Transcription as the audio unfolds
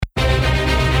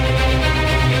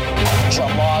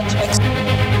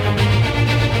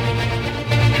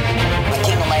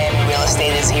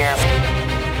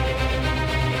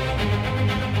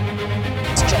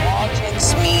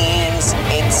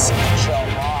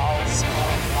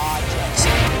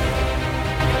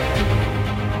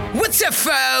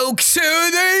folks,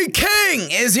 the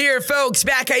king is here, folks.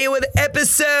 Back at you with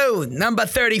episode number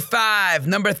 35.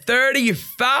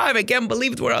 I can't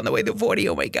believe it. We're on the way to 40.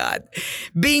 Oh my God.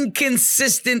 Being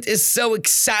consistent is so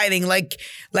exciting. Like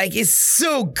it's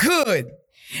so good.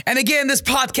 And again, this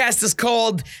podcast is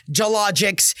called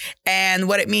Jalogics. And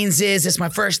what it means is my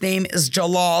first name is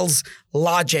Jalal's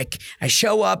Logic. I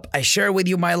show up, I share with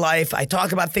you my life. I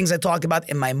talk about things I talk about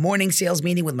in my morning sales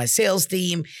meeting with my sales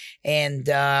team. And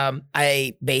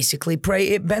I basically pray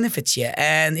it benefits you.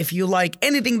 And if you like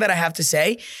anything that I have to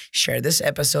say, share this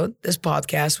episode, this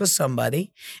podcast with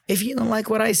somebody. If you don't like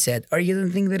what I said or you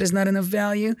don't think that is not enough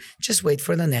value, just wait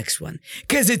for the next one.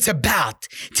 Because it's about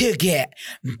to get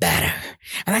better.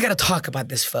 And I got to talk about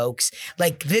this, folks.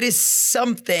 Like, there is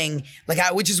something,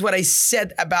 which is what I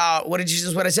said about, what I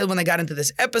said when I got into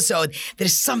this episode.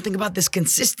 There's something about this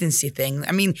consistency thing.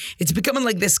 I mean, it's becoming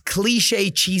like this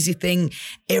cliche, cheesy thing.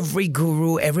 Every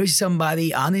guru, every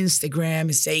somebody on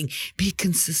Instagram is saying, be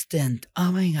consistent.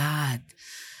 Oh my God.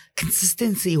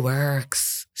 Consistency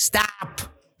works. Stop.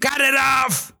 Cut it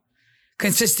off.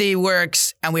 Consistency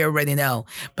works, and we already know.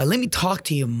 But let me talk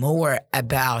to you more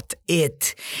about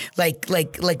it. Like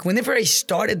whenever I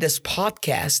started this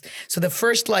podcast, so the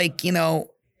first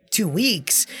 2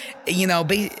 weeks,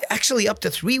 actually up to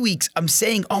 3 weeks, I'm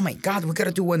saying, oh my God, we got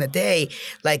to do one a day.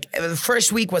 Like, the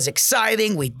first week was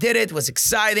exciting. We did it. It was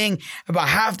exciting. About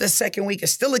half the second week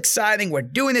is still exciting. We're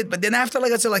doing it. But then after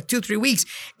 2-3 weeks,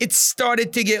 it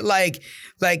started to get like,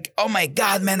 oh my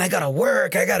God, man, I got to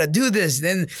work. I got to do this.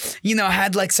 Then, I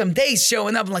had some days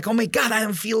showing up. I'm like, oh my God, I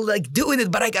don't feel like doing it,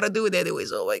 but I got to do it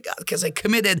anyways. Oh my God, because I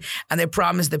committed and I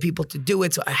promised the people to do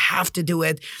it. So I have to do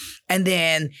it. And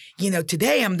then,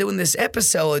 today I'm doing this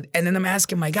episode, and then I'm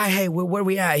asking my guy, hey, where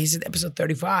we at? He said episode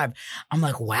 35. I'm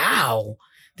like, wow,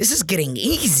 this is getting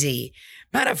easy.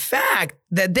 Matter of fact,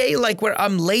 the day where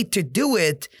I'm late to do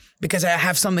it because I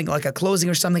have something like a closing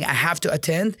or something I have to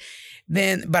attend,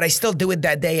 but I still do it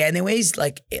that day anyways.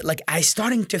 I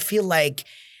starting to feel like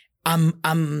I'm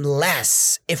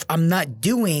less if I'm not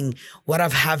doing what I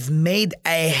have made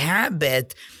a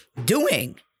habit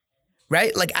doing.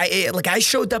 Right? I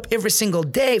showed up every single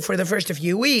day for the first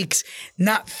few weeks,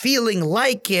 not feeling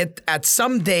like it at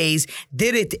some days,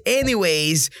 did it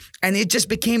anyways, and it just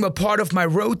became a part of my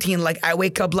routine. I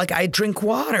wake up, I drink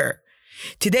water.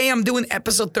 Today I'm doing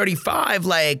episode 35,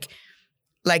 I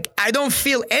don't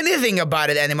feel anything about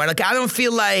it anymore. I don't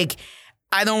feel like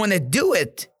I don't want to do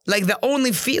it. The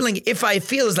only feeling, if I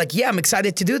feel, is yeah, I'm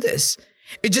excited to do this.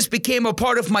 It just became a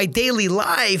part of my daily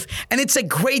life, and it's a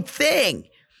great thing.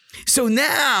 So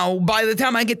now, by the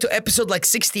time I get to episode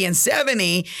 60 and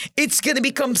 70, it's going to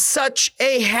become such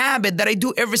a habit that I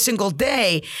do every single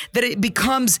day that it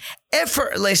becomes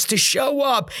effortless to show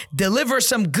up, deliver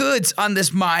some goods on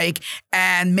this mic,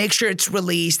 and make sure it's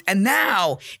released. And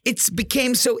now it's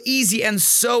became so easy and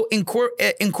so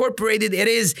incorporated it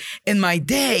is in my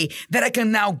day that I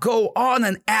can now go on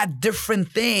and add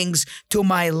different things to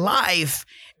my life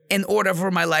in order for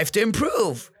my life to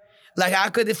improve. I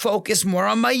could focus more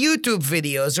on my YouTube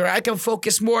videos, or I can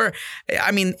focus more,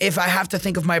 if I have to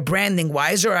think of my branding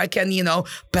wise, or I can,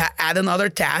 add another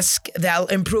task that'll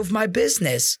improve my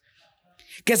business.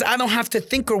 Because I don't have to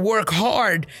think or work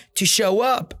hard to show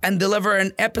up and deliver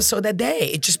an episode a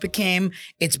day. It just became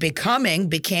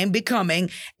becoming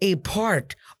a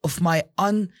part of my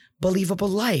unbelievable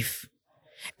life.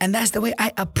 And that's the way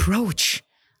I approach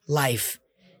life.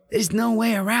 There's no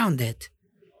way around it.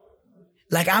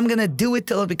 I'm going to do it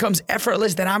till it becomes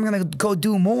effortless, then I'm going to go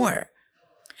do more.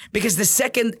 Because the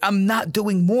second I'm not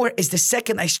doing more is the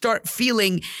second I start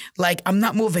feeling like I'm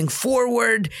not moving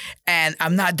forward and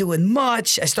I'm not doing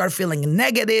much. I start feeling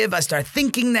negative. I start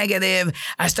thinking negative.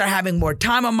 I start having more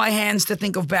time on my hands to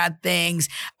think of bad things.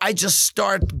 I just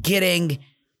start getting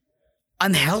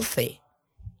unhealthy.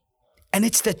 And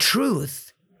it's the truth.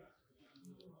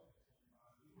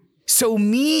 So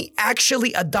me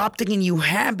actually adopting new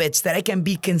habits that I can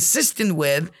be consistent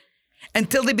with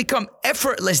until they become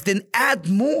effortless, then add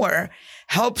more,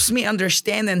 helps me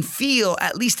understand and feel,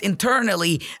 at least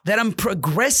internally, that I'm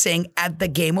progressing at the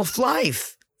game of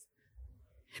life.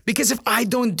 Because if I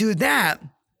don't do that,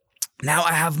 now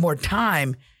I have more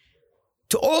time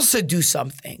to also do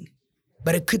something,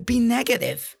 but it could be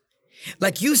negative.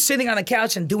 You sitting on a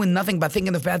couch and doing nothing but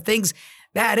thinking of bad things,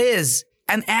 that is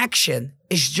an action.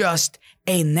 Is just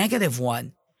a negative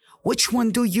one. Which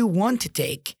one do you want to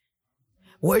take?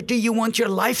 Where do you want your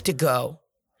life to go?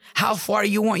 How far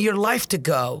you want your life to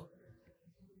go?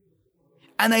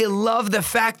 And I love the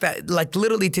fact that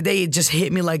literally today it just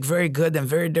hit me very good and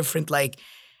very different.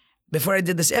 before I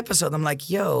did this episode, I'm like,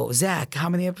 yo, Zach, how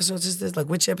many episodes is this? Like,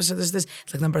 which episode is this?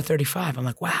 It's like number 35. I'm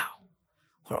like, wow,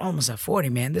 we're almost at 40,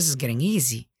 man. This is getting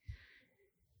easy.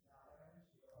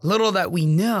 Little that we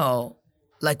know,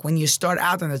 like when you start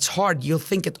out and it's hard, you'll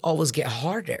think it always get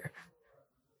harder.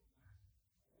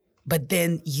 But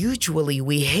then usually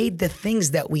we hate the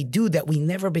things that we do that we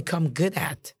never become good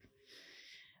at.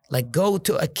 Like go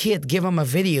to a kid, give them a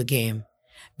video game.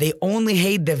 They only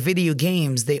hate the video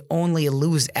games they only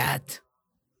lose at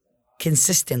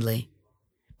consistently.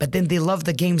 But then they love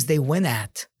the games they win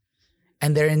at.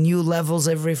 And they're in new levels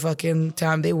every fucking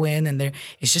time they win. And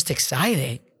it's just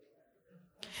exciting.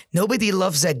 Nobody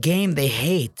loves a game they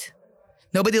hate.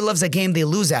 Nobody loves a game they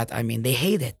lose at. I mean, they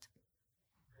hate it.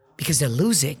 Because they're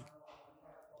losing.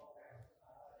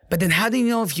 But then how do you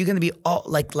know if you're going to be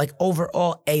like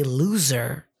overall a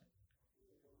loser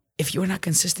if you're not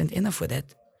consistent enough with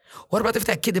it? What about if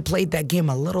that kid had played that game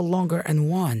a little longer and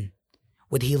won?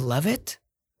 Would he love it?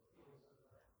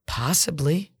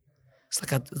 Possibly.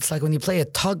 It's like when you play a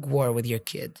tug war with your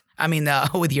kid.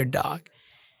 With your dog.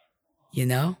 You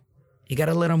know? You got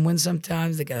to let them win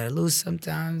sometimes. They got to lose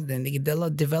sometimes. Then they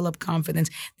develop confidence.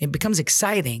 It becomes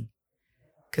exciting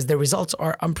because the results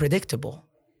are unpredictable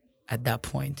at that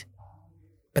point.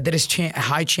 But there is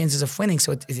high chances of winning,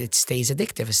 so it stays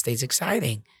addictive. It stays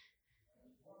exciting.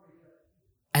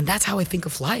 And that's how I think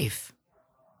of life.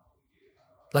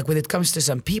 Like when it comes to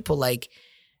some people, like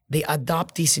they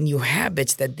adopt these new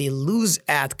habits that they lose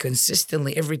at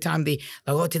consistently every time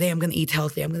today I'm going to eat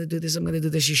healthy. I'm going to do this. I'm going to do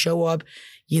this. You show up,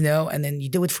 and then you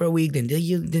do it for a week. Then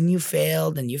you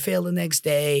fail. Then you fail the next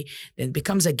day. Then it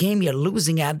becomes a game you're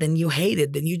losing at. Then you hate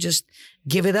it. Then you just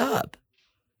give it up.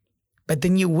 But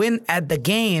then you win at the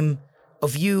game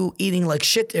of you eating like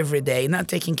shit every day, not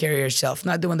taking care of yourself,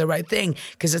 not doing the right thing,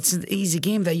 because it's an easy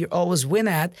game that you always win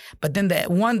at. But then the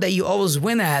one that you always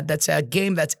win at, that's a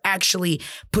game that's actually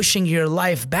pushing your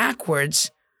life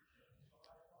backwards,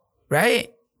 right?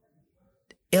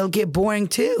 It'll get boring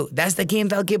too. That's the game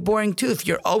that'll get boring too. If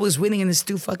you're always winning and it's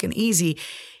too fucking easy,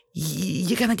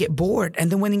 you're going to get bored. And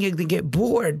then when you get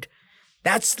bored,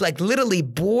 that's like literally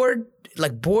bored.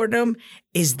 Like boredom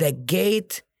is the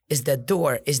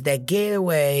door, is the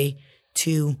gateway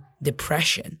to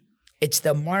depression. It's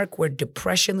the mark where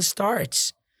depression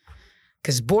starts.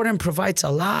 Because boredom provides a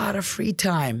lot of free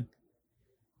time.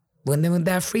 With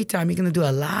that free time, you're going to do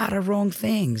a lot of wrong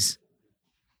things.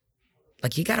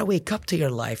 Like you got to wake up to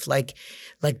your life. Like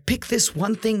pick this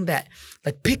one thing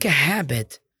pick a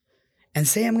habit and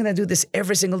say, I'm going to do this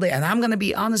every single day. And I'm going to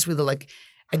be honest with you,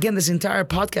 again, this entire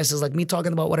podcast is like me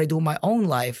talking about what I do in my own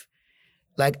life.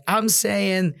 Like I'm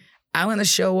saying, I'm going to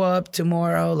show up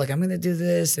tomorrow. Like I'm going to do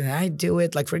this and I do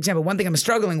it. Like for example, one thing I'm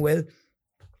struggling with,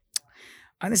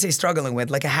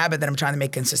 like a habit that I'm trying to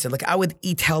make consistent. Like I would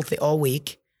eat healthy all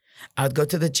week. I would go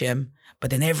to the gym, but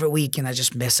then every weekend I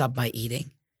just mess up my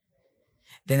eating.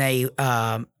 Then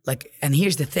and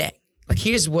here's the thing. Like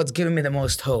here's what's giving me the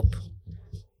most hope.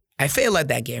 I fail at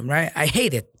that game, right? I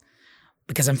hate it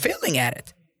because I'm failing at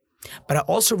it. But I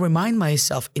also remind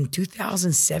myself in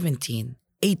 2017,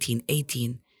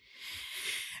 18,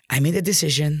 I made a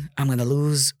decision. I'm going to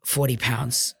lose 40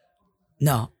 pounds.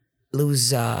 No,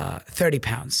 lose 30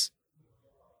 pounds.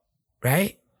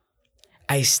 Right?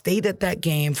 I stayed at that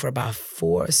game for about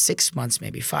 6 months,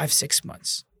 maybe 5-6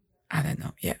 months. I don't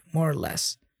know. Yeah, more or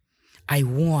less. I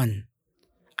won.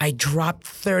 I dropped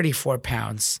 34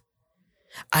 pounds.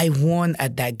 I won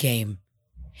at that game.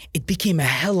 It became a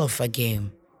hell of a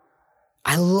game.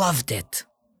 I loved it.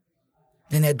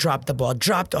 Then I dropped the ball,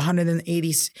 dropped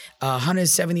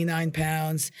 179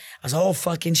 pounds. I was all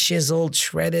fucking chiseled,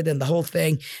 shredded, and the whole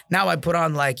thing. Now I put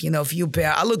on a few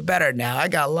pounds. I look better now. I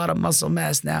got a lot of muscle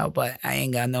mass now, but I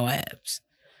ain't got no abs.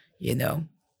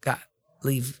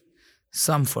 Leave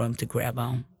some for him to grab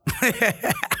on.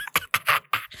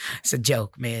 It's a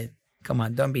joke, man. Come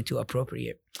on, don't be too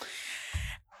appropriate.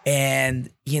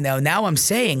 And, now I'm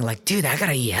saying dude, I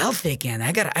gotta eat healthy again.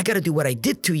 I gotta do what I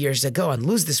did 2 years ago and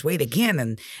lose this weight again.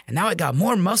 And now I got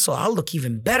more muscle. I'll look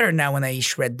even better now when I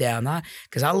shred down, huh?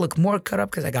 Because I'll look more cut up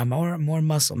because I got more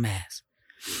muscle mass.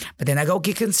 But then I go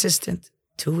get consistent.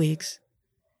 2 weeks,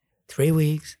 3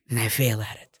 weeks, and I fail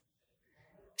at it.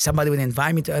 Somebody would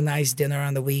invite me to a nice dinner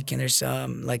on the weekend or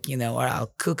some, or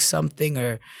I'll cook something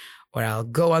or I'll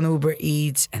go on Uber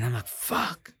Eats and I'm like,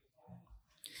 fuck.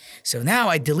 So now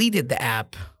I deleted the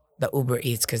app, the Uber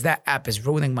Eats, because that app is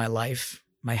ruining my life,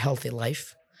 my healthy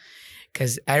life.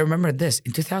 Because I remember this,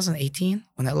 in 2018,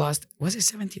 when I lost, was it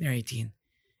 17 or 18?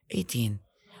 18.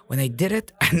 When I did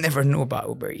it, I never knew about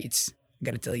Uber Eats. I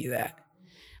got to tell you that.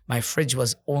 My fridge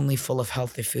was only full of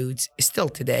healthy foods. It's still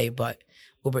today, but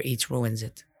Uber Eats ruins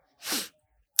it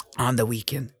on the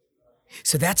weekend.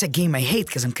 So that's a game I hate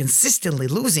because I'm consistently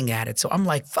losing at it. So I'm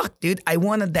like, fuck, dude, I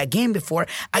wanted that game before.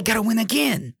 I got to win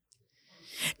again.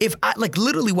 If I, like,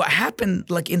 literally what happened,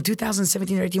 like in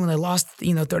 2017 or 18 when I lost,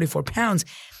 34 pounds,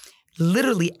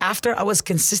 literally after I was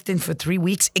consistent for 3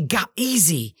 weeks, it got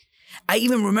easy. I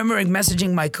even remember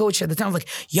messaging my coach at the time, like,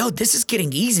 yo, this is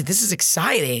getting easy. This is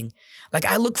exciting. Like,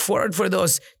 I look forward for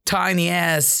those tiny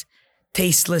ass,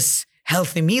 tasteless,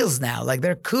 healthy meals now. Like,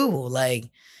 they're cool. Like,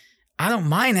 I don't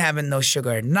mind having no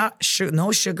sugar,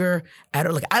 no sugar at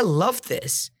all. Like, I love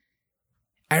this.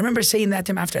 I remember saying that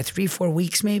to him after 3-4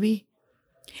 weeks, maybe.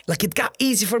 Like, it got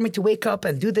easy for me to wake up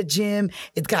and do the gym.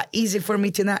 It got easy for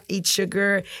me to not eat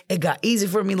sugar. It got easy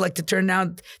for me, like, to turn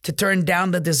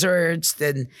down the desserts,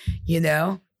 then,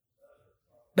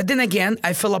 But then again,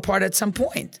 I fell apart at some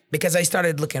point because I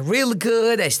started looking really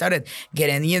good. I started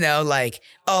getting, like,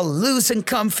 all loose and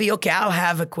comfy. Okay, I'll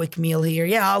have a quick meal here.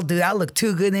 Yeah, I'll do that. I'll look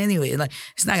too good anyway. Like,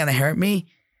 it's not going to hurt me.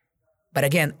 But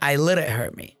again, I let it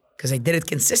hurt me because I did it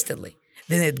consistently.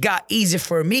 Then it got easy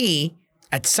for me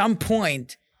at some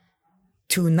point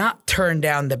to not turn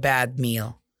down the bad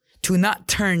meal, to not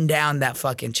turn down that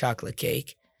fucking chocolate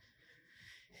cake.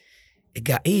 It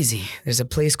got easy. There's a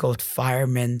place called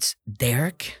Fireman's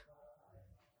Derrick.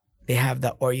 They have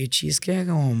the Oreo cheesecake.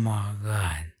 Oh my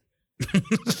God.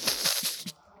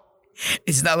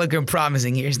 It's not looking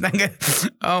promising here. It's not good.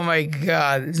 Oh my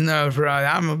God. It's no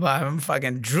problem. I'm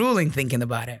fucking drooling thinking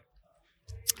about it.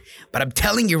 But I'm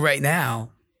telling you right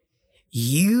now,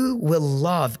 you will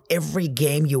love every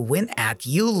game you win at.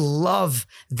 You love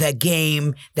the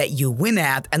game that you win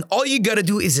at. And all you got to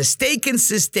do is stay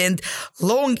consistent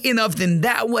long enough. Then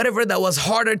that whatever that was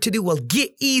harder to do will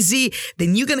get easy.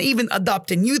 Then you're going to even adopt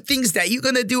the new things that you're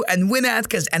going to do and win at.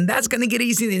 And that's going to get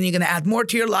easy. Then you're going to add more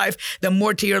to your life, the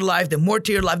more to your life, the more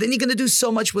to your life. Then you're going to do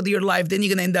so much with your life. Then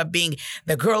you're going to end up being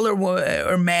the girl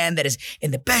or man that is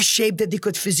in the best shape that they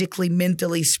could physically,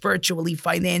 mentally, spiritually,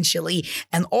 financially.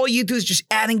 And all you do is just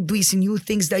adding these new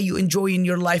things that you enjoy in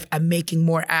your life and making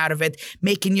more out of it,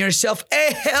 making yourself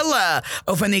a hella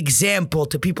of an example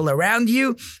to people around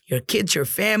you, your kids, your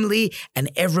family,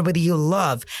 and everybody you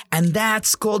love. And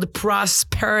that's called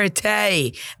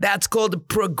prosperity. That's called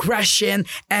progression,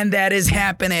 and that is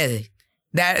happiness.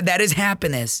 That is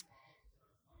happiness.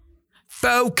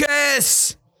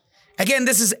 Focus. Again,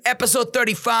 this is episode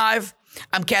 35.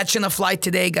 I'm catching a flight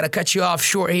today. Got to cut you off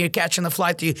short here. Catching a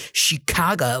flight to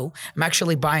Chicago. I'm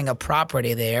actually buying a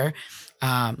property there,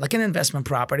 like an investment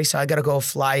property. So I got to go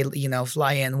fly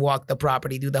in, walk the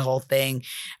property, do the whole thing.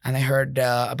 And I heard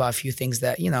about a few things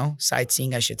that,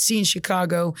 sightseeing I should see in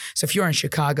Chicago. So if you're in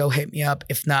Chicago, hit me up.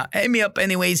 If not, hit me up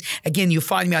anyways. Again, you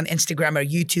find me on Instagram or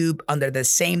YouTube under the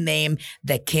same name,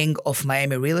 The King of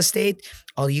Miami Real Estate.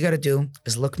 All you got to do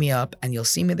is look me up and you'll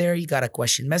see me there. You got a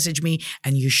question, message me,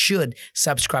 and you should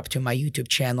subscribe to my YouTube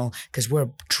channel because we're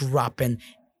dropping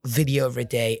video every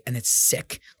day and it's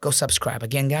sick. Go subscribe.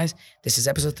 Again, guys, this is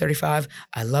episode 35.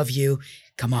 I love you.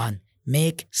 Come on,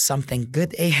 make something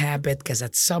good a habit because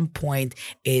at some point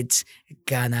it's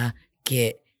gonna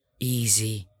get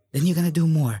easy. Then you're gonna do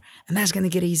more and that's gonna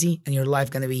get easy and your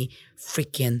life gonna be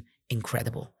freaking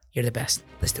incredible. You're the best.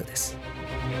 Let's do this.